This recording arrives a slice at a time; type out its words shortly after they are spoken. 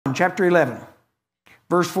chapter 11,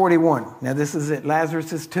 verse 41. Now this is at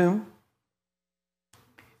Lazarus' tomb.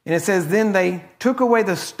 And it says, then they took away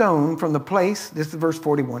the stone from the place, this is verse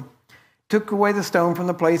 41, took away the stone from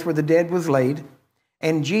the place where the dead was laid.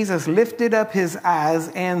 And Jesus lifted up his eyes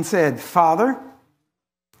and said, Father.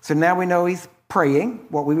 So now we know he's praying,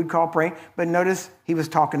 what we would call praying. But notice he was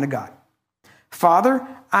talking to God. Father,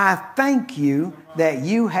 I thank you that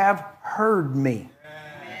you have heard me.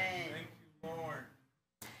 Thank you, Lord.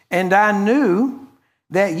 And I knew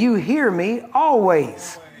that you hear me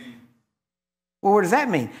always. Well, what does that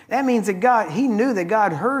mean? That means that he knew that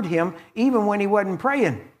God heard him even when he wasn't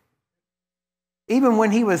praying. Even when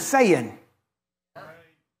he was saying.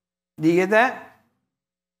 Do you get that?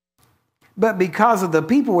 But because of the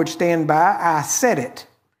people which stand by, I said it,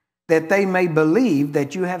 that they may believe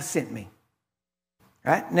that you have sent me.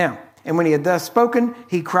 Right? Now, and when he had thus spoken,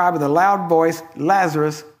 he cried with a loud voice,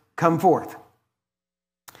 Lazarus, come forth.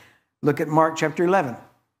 Look at Mark chapter 11,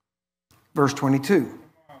 verse 22.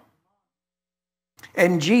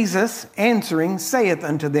 And Jesus answering saith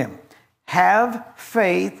unto them, have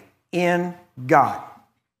faith in God.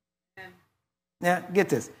 Now, get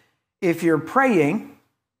this. If you're praying,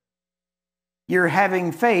 you're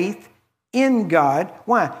having faith in God.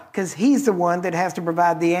 Why? Because he's the one that has to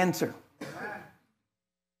provide the answer.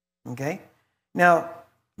 Okay? Now,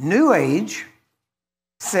 New Age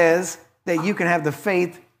says that you can have the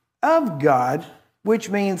faith of God, which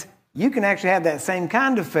means you can actually have that same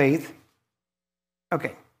kind of faith.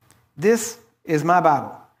 Okay, this is my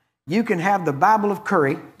Bible. You can have the Bible of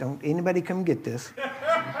curry. Don't anybody come get this.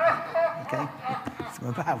 Okay? It's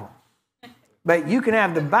my Bible. But you can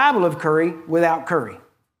have the Bible of curry without curry.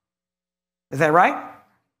 Is that right?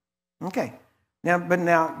 Okay.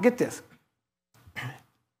 Now get this.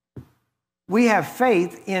 We have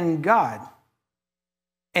faith in God.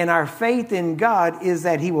 And our faith in God is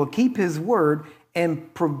that he will keep his word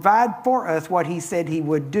and provide for us what he said he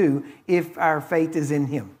would do if our faith is in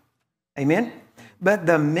him. Amen? But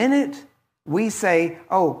the minute we say,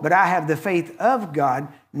 oh, but I have the faith of God,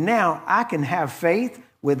 now I can have faith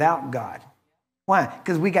without God. Why?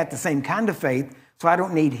 Because we got the same kind of faith, so I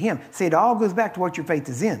don't need him. See, it all goes back to what your faith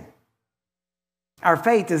is in. Our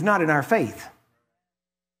faith is not in our faith.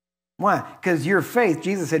 Why? Because your faith,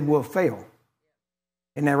 Jesus said, will fail.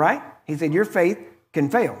 Isn't that right? He said, your faith can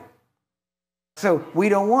fail. So we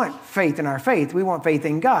don't want faith in our faith. We want faith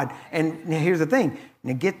in God. And here's the thing.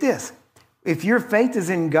 Now get this. If your faith is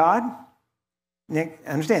in God,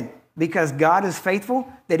 understand, because God is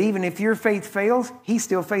faithful, that even if your faith fails, he's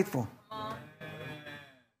still faithful.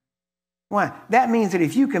 Why? That means that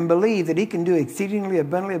if you can believe that he can do exceedingly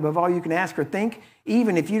abundantly above all you can ask or think,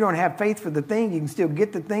 even if you don't have faith for the thing, you can still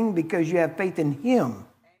get the thing because you have faith in him.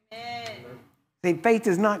 Amen. See, faith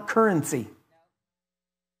is not currency.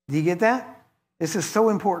 Do you get that? This is so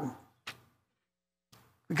important.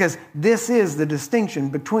 Because this is the distinction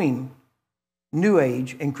between New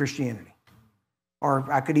Age and Christianity. Or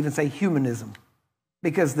I could even say humanism.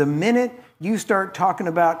 Because the minute you start talking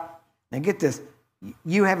about, now get this,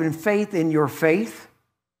 you having faith in your faith,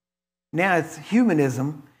 now it's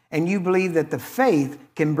humanism, and you believe that the faith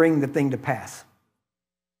can bring the thing to pass.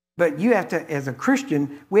 But you have to, as a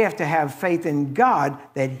Christian, we have to have faith in God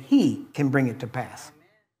that he can bring it to pass.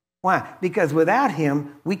 Why? Because without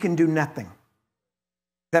him, we can do nothing. Does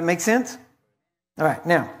that make sense? All right,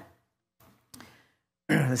 now,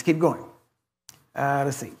 let's keep going.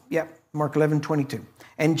 Let's see. Yep, Mark 11:22.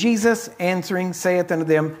 And Jesus answering saith unto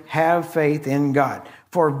them, have faith in God.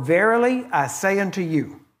 For verily I say unto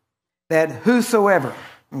you, that whosoever,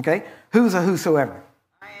 okay, who's a whosoever?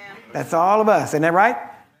 I am. That's all of us, isn't that right?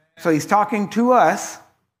 So he's talking to us,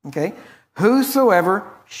 okay. Whosoever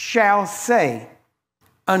shall say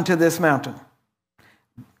unto this mountain.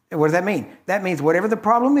 What does that mean? That means whatever the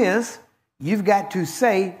problem is, you've got to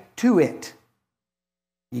say to it.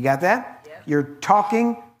 You got that? Yep. You're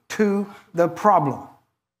talking to the problem,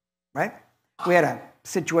 right? We had a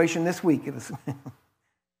situation this week. It was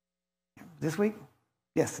this week?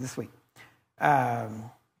 Yes, this week.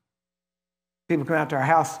 People come out to our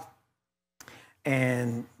house,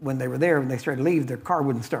 and when they were there, when they started to leave, their car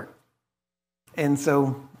wouldn't start. And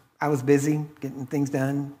so I was busy getting things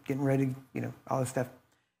done, getting ready, all this stuff.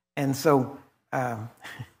 And so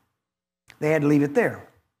they had to leave it there.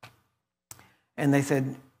 And they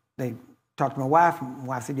said, they talked to my wife, and my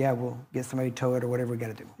wife said, yeah, we'll get somebody to tow it or whatever we got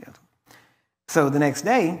to do. Yeah. So the next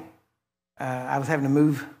day, I was having to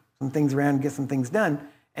move some things around and get some things done.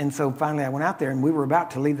 And so finally I went out there, and we were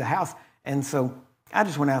about to leave the house. And so I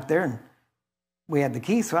just went out there, and we had the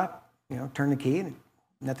key. So I, turned the key, and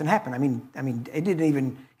Nothing happened. I mean, it didn't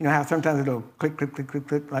even, you know how sometimes it'll click, click, click, click,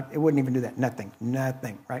 click, like it wouldn't even do that. Nothing,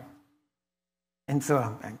 right? And so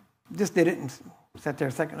I just did it and sat there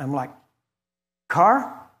a second. I'm like,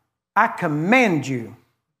 car, I command you,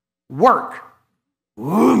 work.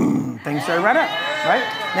 Boom, things started right up, right?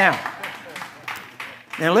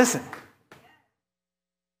 Now listen.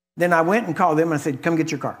 Then I went and called them and I said, come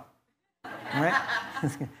get your car. All right?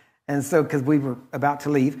 And so, because we were about to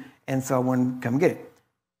leave, and so I wanted to come get it.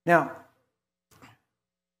 Now,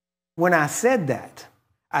 when I said that,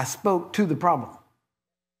 I spoke to the problem.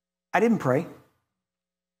 I didn't pray.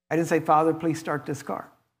 I didn't say, Father, please start this car.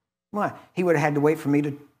 Why? He would have had to wait for me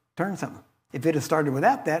to turn something. If it had started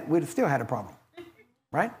without that, we'd have still had a problem,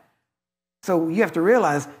 right? So you have to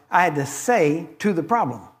realize I had to say to the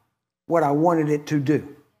problem what I wanted it to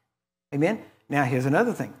do. Amen? Now, here's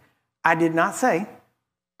another thing. I did not say,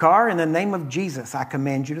 car, in the name of Jesus, I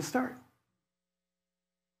command you to start.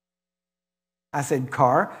 I said,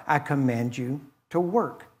 car, I command you to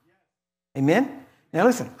work. Amen? Now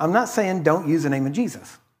listen, I'm not saying don't use the name of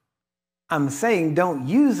Jesus. I'm saying don't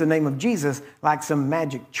use the name of Jesus like some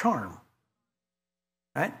magic charm.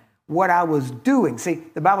 Right? What I was doing, see,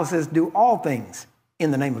 the Bible says do all things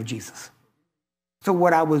in the name of Jesus. So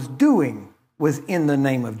what I was doing was in the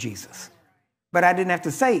name of Jesus. But I didn't have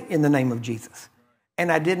to say in the name of Jesus. And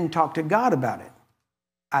I didn't talk to God about it.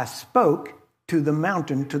 I spoke to the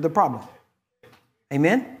mountain, to the problem.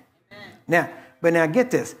 Amen? Amen. Now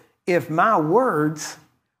get this. If my words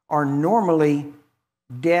are normally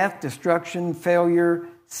death, destruction, failure,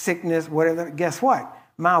 sickness, whatever, guess what?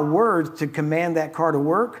 My words to command that car to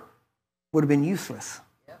work would have been useless.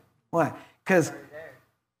 Yep. Why? Because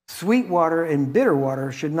sweet water and bitter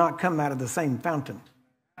water should not come out of the same fountain.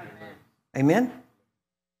 Amen? Amen?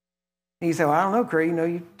 And you say, well, I don't know, Craig. You know,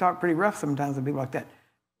 you talk pretty rough sometimes to people like that.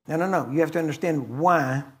 No. You have to understand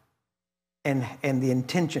why and the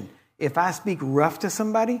intention. If I speak rough to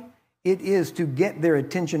somebody, it is to get their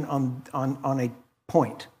attention on a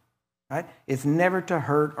point, right? It's never to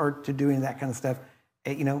hurt or to do any of that kind of stuff.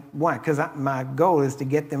 You know, why? Because my goal is to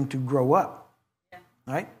get them to grow up,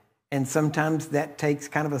 right? And sometimes that takes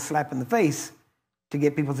kind of a slap in the face to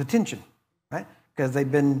get people's attention, right? Because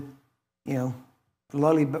they've been, you know,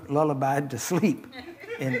 lullabied to sleep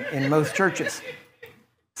in most churches.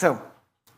 So